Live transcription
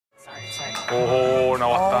오호,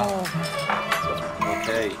 나왔다.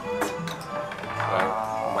 Okay.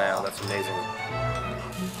 Wow, that's amazing.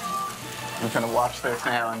 I'm gonna watch this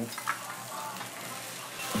now and.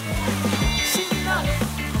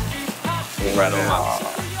 Incredible, man.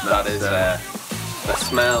 That is, the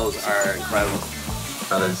smells are incredible.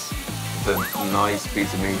 That is the nice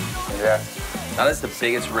piece of meat. Yeah. That is the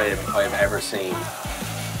biggest rib I've ever seen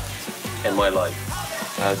in my life.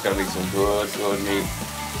 That's gonna be some good meat.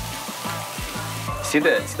 See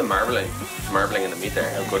the marbling in the meat there,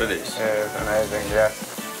 how good it is. It's amazing, yeah.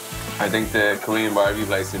 I think the Korean barbecue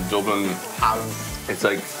place in Dublin has, it's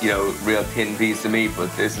like, you know, real thin piece of meat, but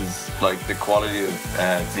this is like the quality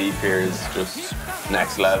of beef here is just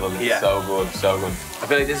next level. It's Yeah. so good, so good. I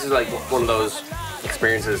feel like this is like one of those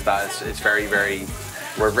experiences that it's very, very,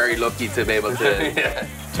 we're very lucky to be able to, Yeah.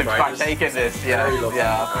 To partake in this, yeah. very lucky.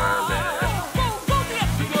 Yeah.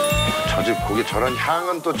 저 집 고기 저런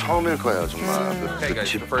향은 또 처음일 거예요, 정말. 그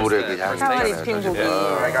집불의 그 향이 사와리 있잖아요, 스킨 저 고기. 집에.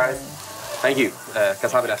 Alright, guys. Thank you.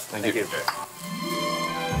 감사합니다. Thank you.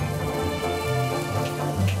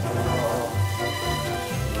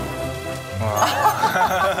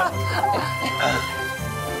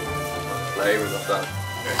 Flavors of that.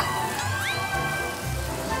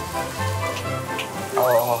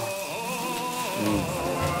 Oh.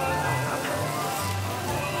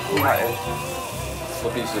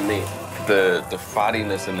 What piece of meat? The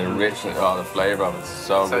fattiness and the richness, oh, the flavor of it's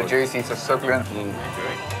so So good. juicy, so succulent.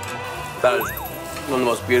 That is one of the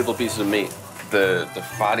most beautiful pieces of meat. The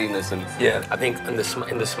fattiness and I think in the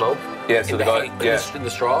smoke. Yeah, so in the guy- yeah. in the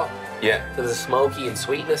straw. yeah. There's a smoky and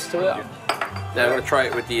sweetness to it. Now I'm gonna try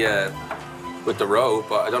it with the roe,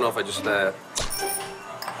 but I don't know if I just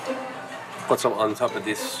put some on top of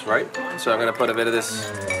this, right? So I'm gonna put a bit of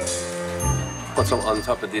this. Put some on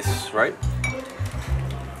top of this, right?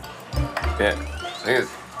 Yeah, I think it's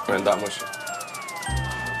not that much.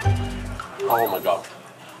 Oh my god.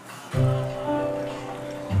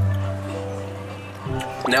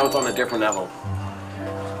 Now it's on a different level.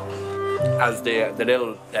 As the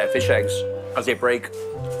little fish eggs, as they break,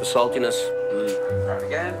 the saltiness. Try it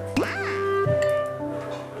again.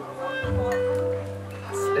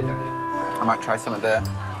 I might try some of the.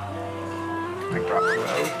 Like drop the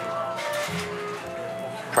roe.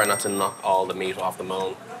 Try not to knock all the meat off the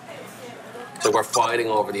bone. So we're fighting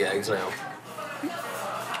over the eggs now.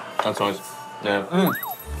 That's nice. Yeah.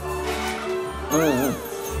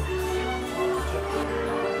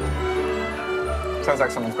 Sounds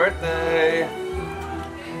like someone's birthday.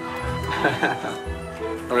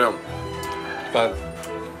 I don't know. But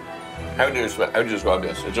how do you describe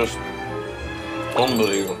this? It's just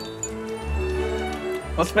unbelievable.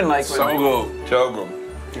 What's it been like? So good. So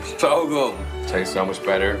good. So good. Tastes so much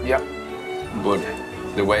better. Yep. But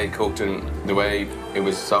the way it cooked and the way it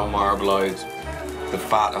was so marbleized, the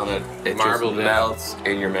fat on it, it Marbled, just yeah. melts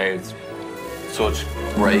in your mouth. Such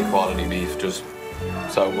great quality beef, just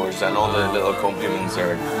so good. And all the little accompaniments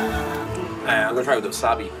are, I'm gonna try with the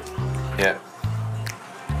wasabi. yeah.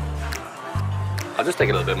 I'll just take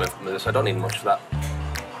a little bit of this. I don't need much of that.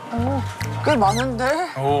 꽤 많은데?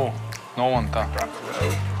 오, 너무 많다.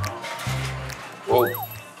 Whoa. Is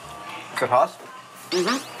it hot?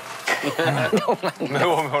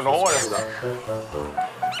 매워, 너무 어렵다.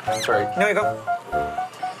 Sorry. There you go.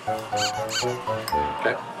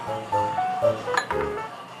 Okay.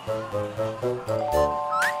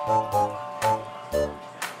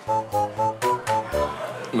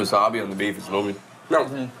 Wasabi on the beef is lovely.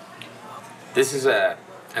 No. This is an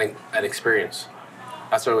experience.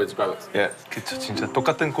 That's what I would describe it. Yeah. 그쵸, 진짜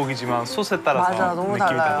똑같은 고기지만 소스에 따라서 맞아, 너무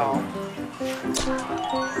느낌이 달라요.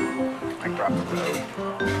 Like drop the roe.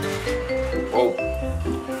 Oh.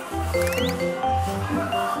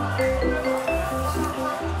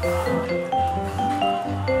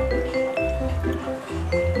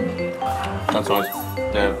 That's nice.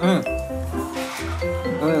 Yeah.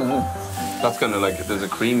 That's kind of like, there's a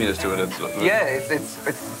creaminess to it. It's like, Yeah, it's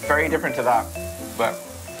very different to that. But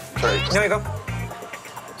Sorry. there you go.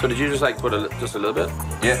 So did you just like put just a little bit?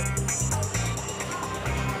 Yeah.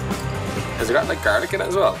 Has it got like garlic in it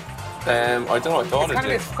as well? I don't know, I thought it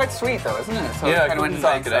did. It's quite sweet though, isn't it? So Yeah, I kind of couldn't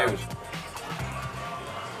went take it out.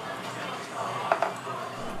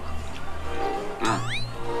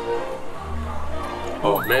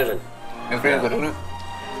 Oh, amazing. It's really good, isn't it?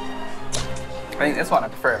 I think this one I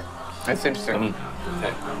prefer. It's interesting.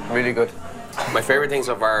 Okay. Really good. My favorite thing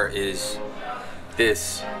so far is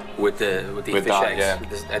this with the With fish that, eggs. yeah.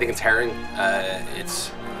 This, I think it's herring.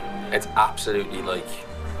 It's absolutely like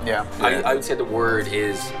Yeah. I would say the word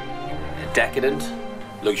is decadent,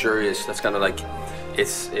 luxurious. That's kind of like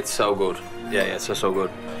It's so good. Yeah, it's so good.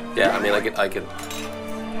 Yeah, I mean, I could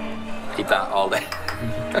eat that all day.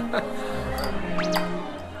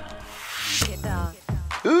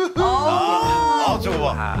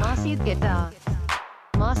 저거 봐. 맛있겠다.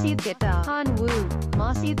 맛있겠다. 한우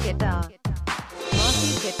맛있겠다.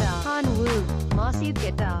 맛있겠다. 한우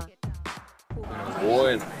맛있겠다.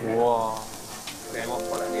 Bueno. Wow. Tenemos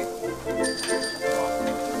por aquí.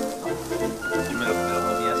 Y me lo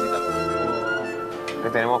comí así tal. ¿Qué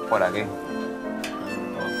tenemos por aquí?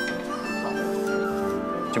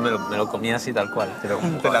 Yo me lo comí así tal cual.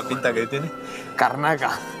 De la pinta que tiene.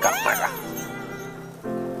 Carnaca. Carnaca.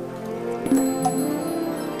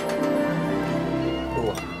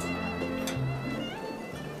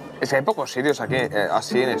 Es que hay pocos sitios aquí,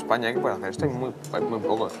 así en España, que pueden hacer esto. Hay muy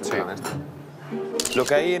pocos. Sí. Lo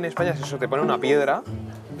que hay en España es eso, te ponen una piedra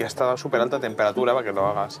y está a súper alta temperatura para que lo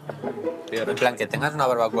hagas. En plan, que tengas una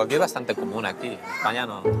barbacoa aquí es bastante común aquí. En España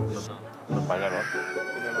no. No España, ¿no?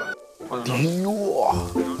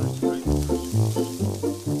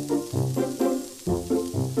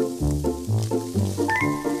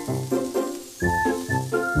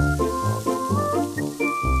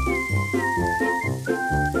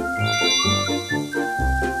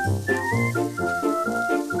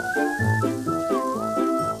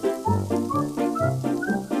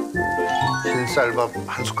 흰쌀밥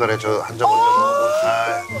한 숟갈에 저 한 점 얹어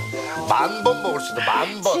먹으면 만 번 먹을 수 있다.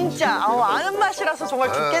 만 번. 진짜 아는 맛이라서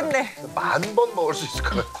정말 좋겠네. 만 번 먹을 수 있을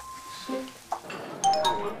것 같아.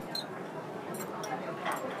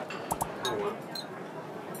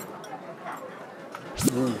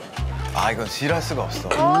 아 이건 싫어할 수가 없어.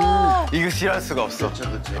 이거 싫어할 수가 없어.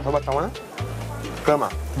 그치. ¿Sopa está buena? Crema.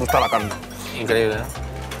 ¿Cómo está la carne? Increíble, ¿eh?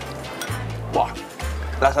 Buah.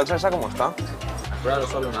 ¿La salsa esa cómo está? Pruébalo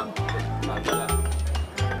solo una.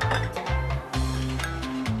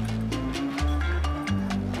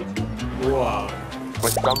 Wow.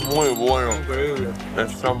 Está muy bueno. Increíble.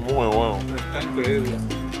 Está muy bueno. Está increíble.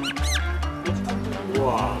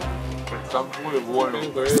 Wow. Está muy bueno.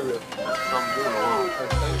 Increíble. Está muy bueno.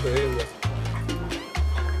 Está increíble.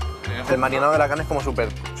 El marinado de la carne es como súper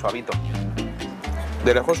suavito.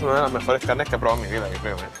 De lejos es una de las mejores carnes que he probado en mi vida, yo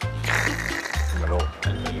creo, ¿eh?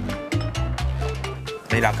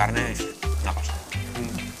 Y la carne es una pasada.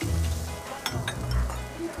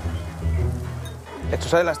 ¿Esto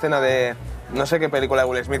sabes la escena de no sé qué película de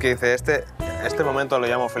Will Smith que dice este momento lo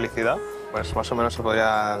llamo felicidad? Pues más o menos se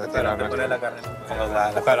podría decir. Te pones la carne.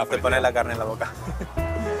 Te pones la carne en la boca.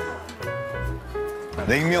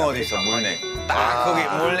 냉면 어디 있어? 물냉. 딱 거기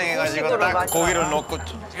물냉 해가지고 음식으로 딱 맞아. 고기를 넣고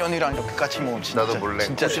연이랑 이렇게 같이 먹으면 진짜. 나도 몰래.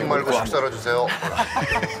 진짜 후식 말고 최고야. 식사로 주세요.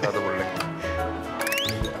 나도 몰래.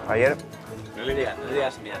 Ayer No le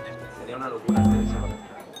digas mira, sería una locura hacer eso.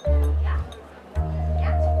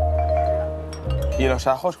 ¿Y los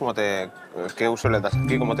ajos qué uso le das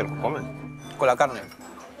aquí? ¿Cómo te los comes? con la carne.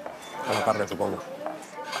 Con la carne, supongo.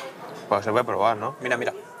 Pues se puede probar, ¿no? Mira,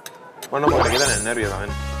 mira. Bueno, porque te quitan el nervio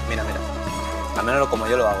también. Mira, mira. Al menos como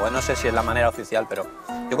yo lo hago, ¿eh? No sé si es la manera oficial, pero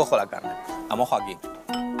yo cojo la carne, la mojo aquí,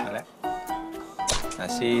 ¿vale?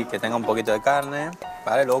 Así que tenga un poquito de carne,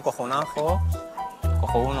 ¿vale? Luego cojo un ajo,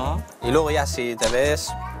 cojo uno y luego ya si te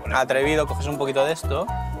ves atrevido, coges un poquito de esto.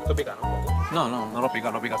 Esto pica, ¿no? No, no. No lo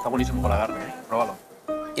pica, no pica. Está buenísimo con la carne, ¿eh? Pruébalo.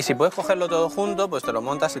 Y si puedes cogerlo todo junto, pues te lo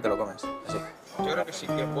montas y te lo comes, así. Yo creo que sí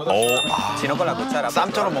que puedo. Si no con la cuchara. pues,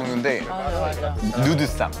 쌈처럼 먹는데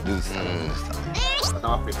누드쌈. Está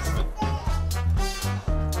más primo.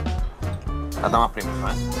 Está más primo,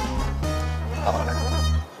 ¿eh?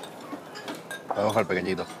 Vamos a coger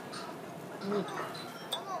pequeñito.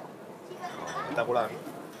 Espectacular.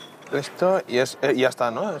 Esto y ya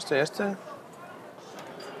está, ¿no? Este.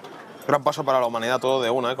 Gran paso para la humanidad, todo de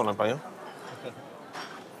una, ¿eh? Con el paño.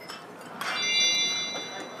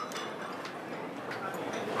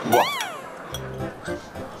 Buah.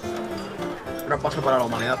 Gran paso para la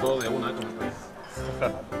humanidad, todo de una, ¿eh? Con el paño.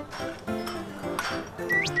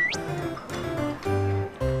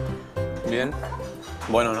 Bien.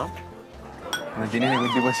 Bueno, ¿no? No tiene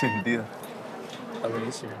ningún tipo de sentido. Está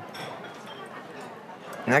buenísimo.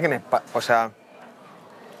 Mira que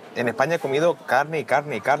en España he comido carne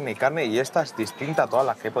y esta es distinta a todas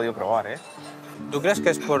las que he podido probar, ¿eh? ¿Tú crees que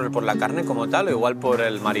es por la carne como tal o igual por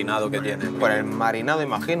el marinado que tiene? Por el marinado,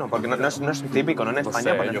 imagino, porque no es típico, ¿no? En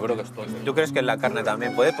España. pero yo creo que es todo. ¿Tú crees que es la carne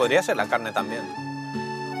también? Podría ser la carne también.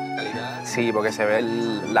 Sí, porque se ve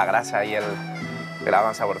la grasa y que le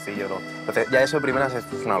hagan saborcillo. ¿No? Entonces, ya eso de primeras es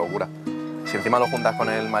una locura. Si encima lo juntas con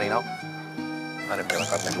el marinado, madre mía, la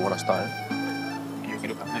carne, qué buena está, ¿eh? Yo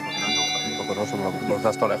quiero carne porque no tengo carne. Porque no son los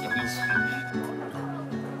das todo lejos.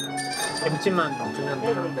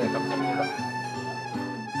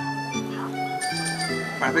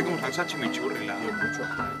 Parece como salsa chimichurri.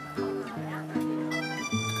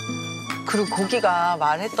 그리고 고기가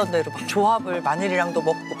말했던 대로 막 조합을 마늘이랑도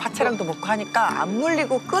먹고 파채랑도 먹고 하니까 안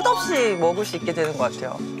물리고 끝없이 먹을 수 있게 되는 것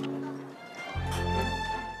같아요.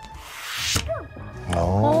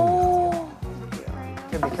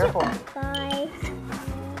 Be careful.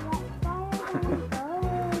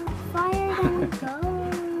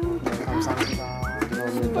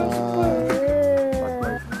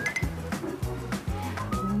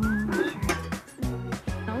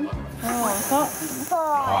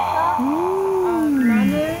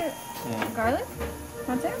 마늘, garlic,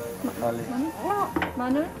 맞아요?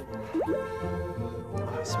 마늘.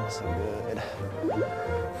 It smells so good.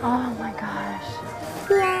 Oh my gosh.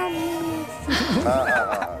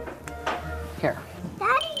 Here.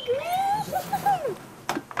 Daddy green.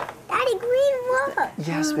 Daddy green, look.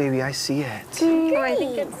 Yes, baby, I see it. Oh, I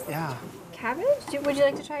think it's Yeah. cabbage. Would you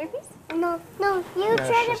like to try a piece? No, you No, try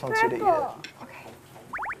she the just wants you to eat purple. Okay.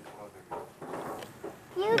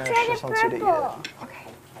 You No, try she the just wants you to eat purple. it. Okay.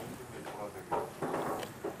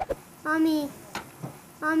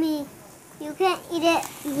 Mommy, you can't eat it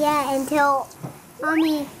yet until,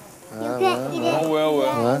 Mommy, you can't eat it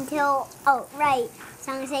yet until, oh, right.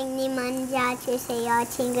 선생님 먼저 주세요.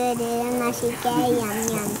 친구들은 맛있게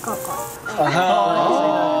얌얌 고고.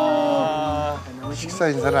 식사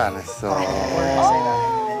인사를 안 했어.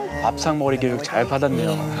 밥상 머리 교육 잘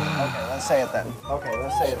받았네요. Okay, let's say it then. Okay,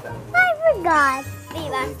 let's say it then. I forgot.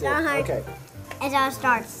 Viva, start. Okay. It all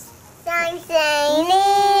starts. 선생님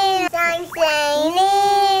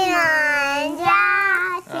먼저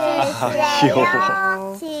주세요.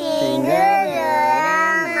 친구들은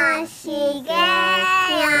맛있게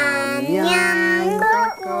얌얌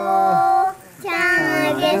고고. 잘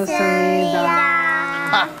먹겠습니다.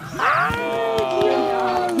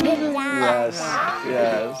 Yes,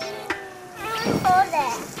 yes. Hold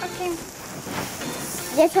it. Okay.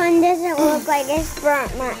 This one doesn't look like it's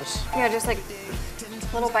burnt much. Yeah, just like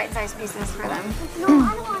little bite-sized pieces for them. No,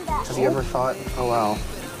 I don't want that. Have you ever thought, oh wow,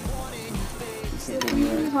 This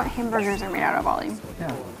is what hamburgers are made out of, Ollie.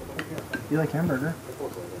 yeah, you like hamburger?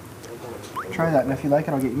 Try that, and if you like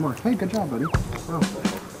it, I'll get you more. Hey, good job, buddy. Oh.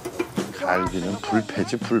 갈비는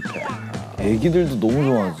불패지 불패. 애기들도 너무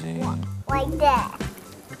좋아하지. Like that.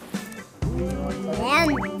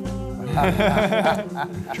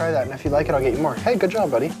 Try that, and if you like it, I'll get you more. Hey, good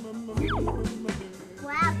job, buddy.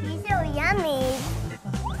 Wow, he's so yummy.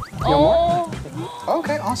 You want more?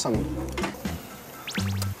 Okay, awesome.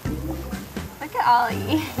 Look at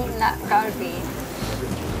Ollie eating that galbi.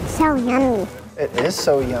 So yummy. It is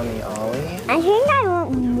so yummy, Ollie. I think I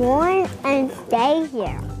want more and stay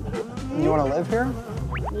here. You want to live here?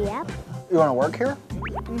 Yep. You want to work here?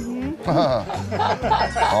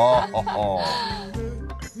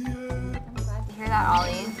 Hear that,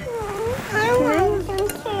 Ollie? I want some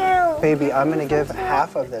too. Baby, I'm going to give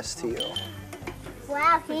half of this to you.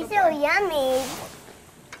 Wow, he's so yummy.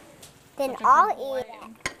 Then I'll eat it.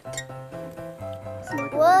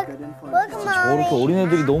 Look, 저렇게 mommy.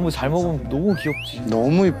 어린애들이 너무 잘 먹으면 너무 귀엽지.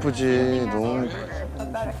 너무 이쁘지. 너무.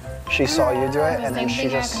 She saw you do it, and then she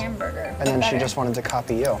just wanted to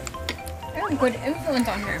copy you. Good influence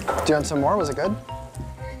on her. Do you want some more? Was it good?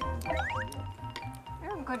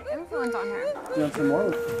 Good influence on her. Do you want some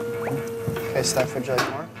more? Okay, Steph, would you like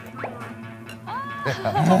more?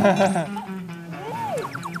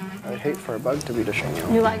 I'd hate for a bug to be dishing you.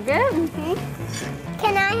 You like it?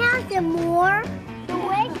 Can I have some more?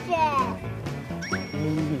 Delicious.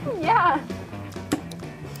 Yeah.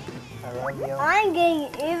 I love you. I'm getting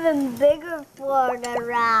even bigger for the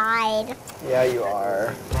ride. Yeah, you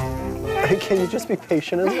are. Can you just be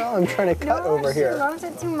patient as well? I'm trying to cut over She here. loves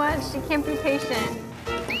it too much. She can't be patient.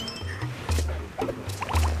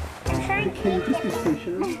 Can you just be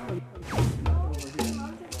patient?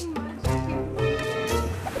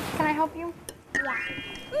 Can I help you?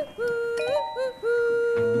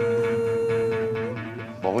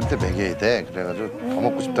 먹을 때 먹여야 돼. 그래가지고 더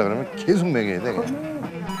먹고 싶다 그러면 계속 먹여야 돼.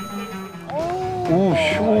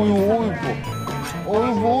 오씨, 어이구,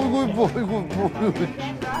 어이구, 어이구.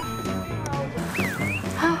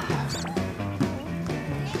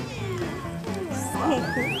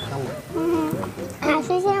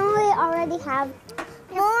 Actually, we already have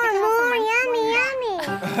more, yummy.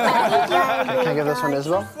 Can I give this one to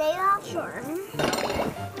Isabel? Sure.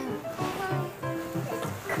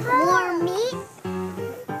 More meat?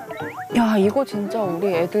 야, 이거 진짜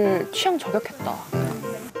우리 애들 취향 저격했다.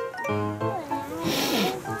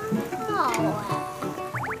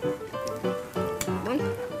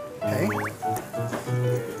 Hey.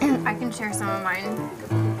 I can share some of mine.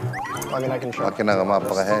 I mean, I can try. 밖에 나가면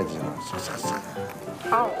아빠가 해야지. 싹싹싹.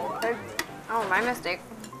 Oh, my mistake.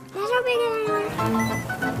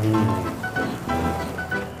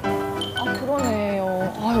 아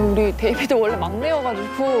그러네요. 아유 우리 데이비드 원래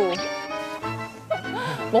막내여가지고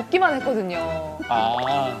먹기만 했거든요.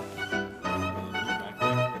 아.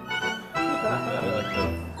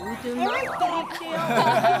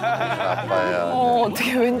 아빠야.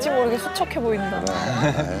 어떻게 왠지 모르게 수척해 보인다.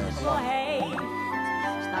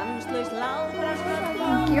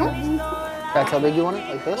 Thank you. That's how big you want it?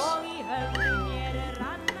 Like this?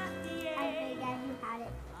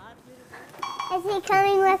 Is he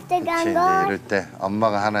coming with the 그치, 이제 gun? 이럴 때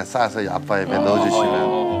엄마가 하나 싸서 아빠 입에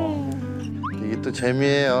넣어주시면 이게 또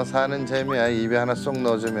재미예요. 사는 재미야. 입에 하나 쏙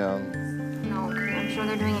넣어주면. No, I'm sure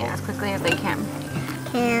they're doing it as quickly as they can.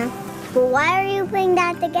 Can. But why are you putting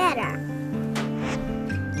that together?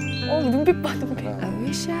 눈빛 봐 눈빛.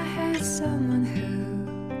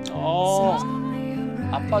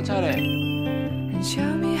 아빠 차례.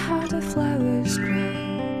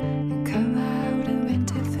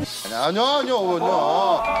 아니요.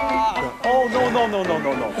 No.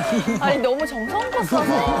 아니 너무 정성껏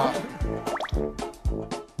써서.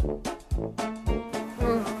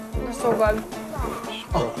 So good.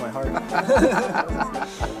 Broke my heart.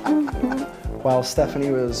 While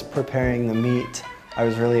Stephanie was preparing the meat, I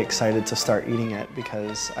was really excited to start eating it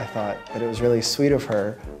because I thought that it was really sweet of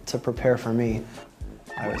her to prepare for me.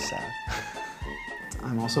 I was sad.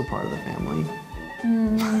 I'm also part of the family.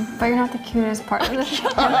 But you're not the cutest part of the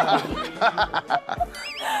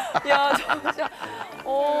야 진짜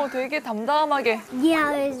되게 담담하게.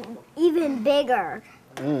 Yeah, it was even bigger.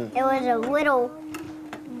 It was a little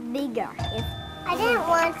bigger. I didn't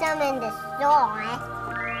want some in the sauce.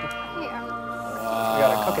 You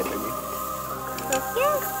gotta cook it, baby.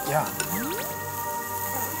 Yeah.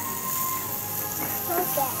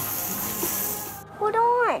 Okay. Hold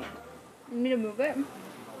on. You need to move it?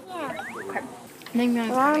 Yeah. Okay.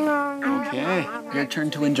 Okay, your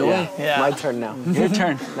turn to enjoy. Yeah. My turn now. Your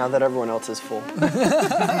turn. Now that everyone else is full.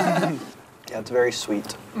 Yeah, it's very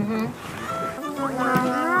sweet.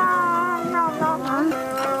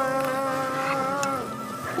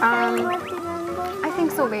 I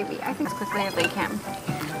think so, baby. I think as quickly as they can.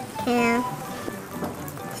 Yeah.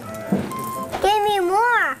 Give me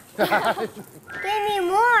more. Give me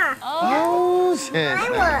more. 아우, I 세.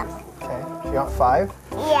 want. Okay, so you want 5?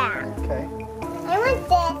 Yeah. Okay. I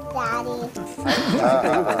want this,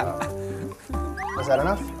 Daddy. Is that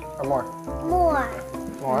enough or more? More.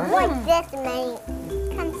 More? Like this many.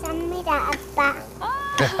 감사합니다, 아빠.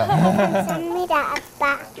 감사합니다, 아빠.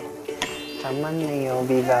 잠만요,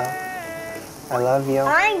 비가. I love you.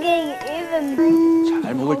 I'm getting even more.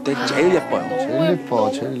 잘 먹을 때 제일 예뻐요.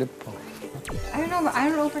 제일 예뻐. I don't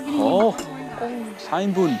know if we're getting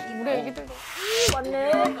 4인분. 우리 애기들도.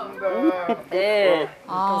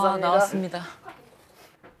 나왔습니다.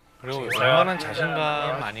 그리고 얼마나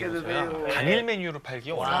자신감 아니고서야 단일 메뉴로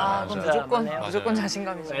팔기 어려워요. 그럼 무조건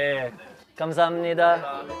자신감이죠. 네,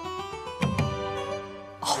 감사합니다.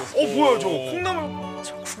 뭐야 저거 콩나물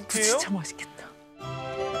저 국도 진짜 맛있겠다.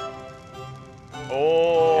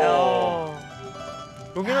 오.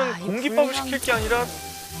 여기는 공깃밥을 시킬 게 아니라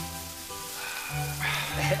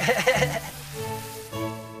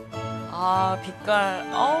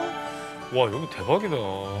빛깔. 와 여기 대박이다.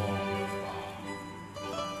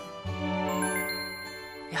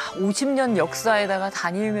 야 50년 역사에다가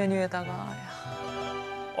단일 메뉴에다가.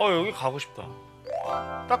 여기 가고 싶다.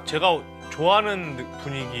 딱 제가 좋아하는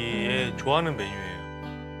분위기에 좋아하는 메뉴예요.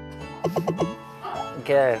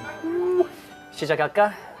 이렇게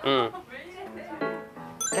시작할까?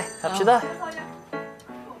 네, 갑시다.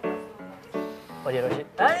 어디로 시?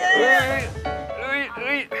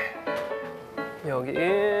 여기.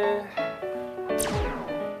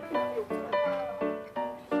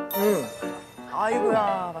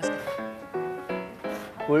 아이고야 맛있겠다.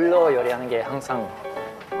 물로 요리하는 게 항상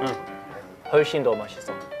훨씬 더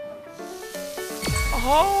맛있어.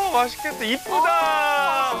 맛있겠다.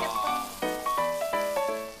 이쁘다.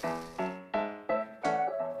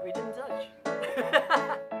 We didn't touch.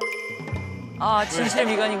 진실의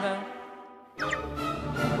미간인가요?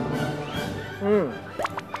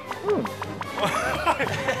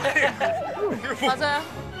 맞아요.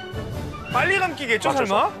 빨리 감기겠죠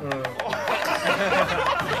설마?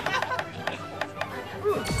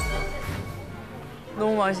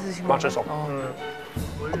 너무 맛있으신 거 맞췄어.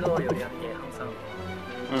 물로 요리하는 게 항상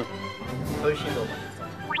훨씬 더 맛있어.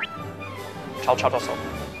 잘 찾았어.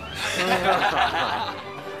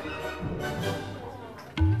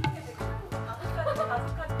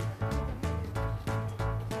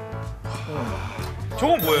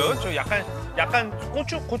 저건 뭐예요? 저 약간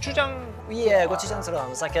고추장을 Yeah, gochujang처럼.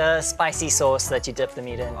 It's like a spicy sauce that you dip the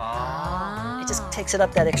meat in. It just takes it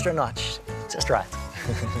up that extra notch. Just right.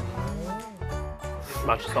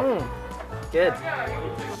 맛있어. Good.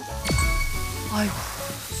 아이고,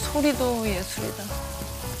 소리도 예술이다.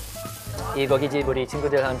 이 고깃집 우리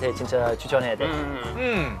친구들한테 진짜 추천해야 돼.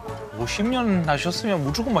 50년 하셨으면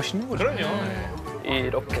무조건 맛있는 거죠. 그럼요.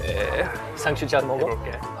 이렇게 상추 잘 먹어?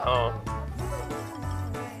 이렇게.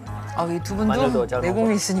 아, 이 두 마늘도 분도 잘 내공이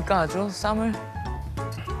먹어. 있으니까 아주 쌈을.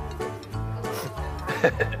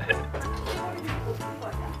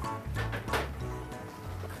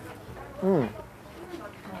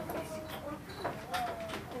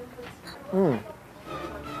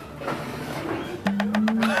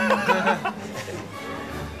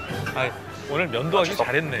 아, 오늘 면도 하기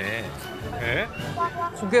잘했네. 네?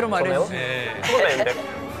 고개로 말해주세요. 네. 조금 매운데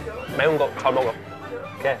매운 거 잘 먹어.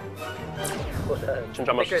 오케이.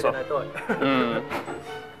 진짜 맛있어.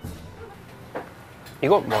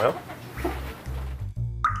 이거 뭐예요?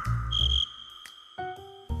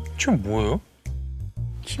 지금 뭐예요?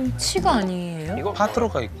 김치가 아니에요? 이거 파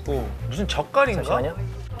들어가 있고 무슨 젓갈인가? 잠시만요.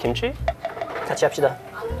 김치? 같이 합시다.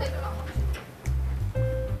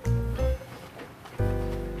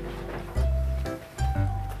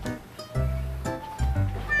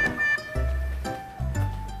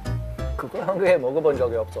 그거 한국에 먹어본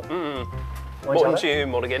적이 없어. 뭔지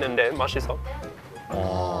모르겠는데 맛있어.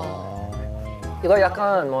 이거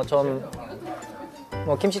약간 뭐 좀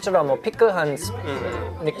뭐 김치처럼 뭐 피클한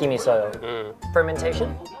느낌이 있어요.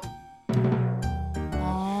 Fermentation?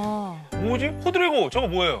 뭐지? 호드리고 저거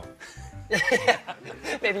뭐예요?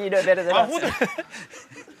 Maybe you know better than 아, us.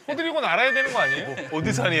 호드리고는 알아야 되는 거 아니에요?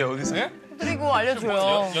 어디산이에요, 어디산? 네? 그리고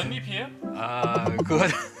알려줘요. 연잎이에요? 아, 그거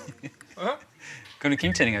그건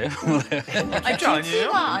김치 아닌가요? 아니, 김치 아니에요?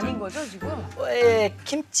 김치가 아닌 거죠, 지금? 예,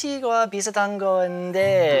 김치와 비슷한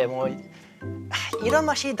건데 뭐 이런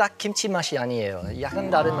맛이 딱 김치 맛이 아니에요. 약간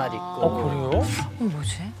다른 맛 있고. 그래요?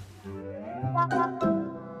 뭐지?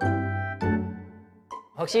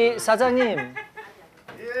 혹시 사장님?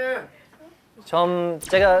 예. 좀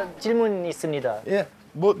제가 질문 있습니다. 예.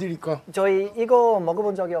 뭐 드릴까? 저희 이거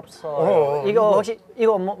먹어본 적이 없어요. 이거 혹시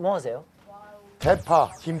이거 뭐 하세요?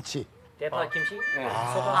 대파 김치. 대파 김치?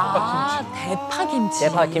 대파 김치.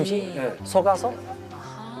 대파 김치? 속아서?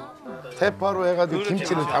 대파로 해가지고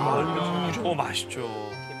김치를 담아. 저거 맛있죠.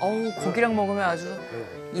 어우, 고기랑 먹으면 아주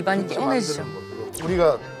입안이 개운해지죠.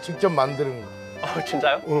 우리가 직접 만드는 거.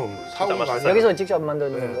 진짜요? 응. 사온 거 아니야. 여기서 직접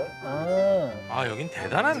만드는 거예요? 아, 여긴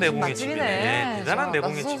대단한 내공의 맛집이네. 집이네. 대단한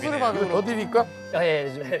내공의 집이네. 이거 더 드릴까?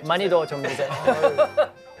 예, 많이 더 좀 주세요.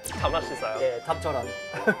 다 맛있어요. 예, 탑처럼.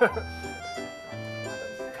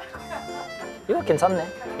 이거 괜찮네.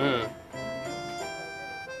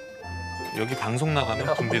 여기 방송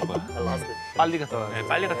나가면 붐빌 거야. 빨리 갔다 와. 네,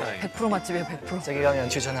 빨리 갔다 와야겠다. 100% 맛집이에요, 100%. 저기 가면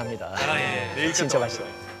추천합니다. 아, 예. 내일 진짜 갔다 맛있어요.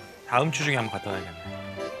 와요. 다음 주 중에 한번 갔다 와야겠네.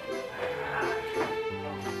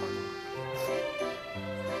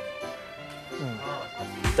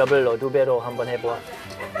 더블로 2배로 한번 해보아.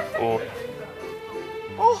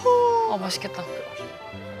 아, 맛있겠다.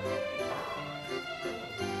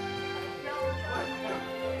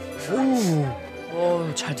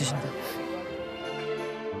 오, 잘 드신다.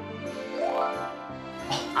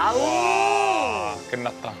 와,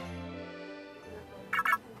 끝났다.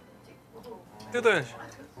 뜯어야지.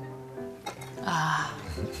 아,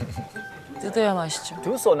 뜯어야 맛있죠.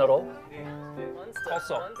 두 손으로.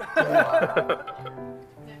 컸어.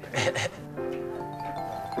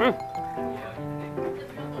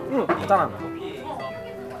 괜찮아.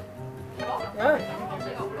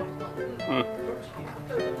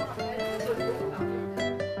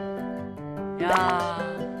 야.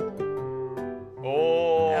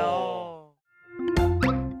 오.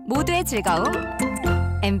 모두의 즐거움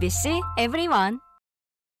MBC EVERYONE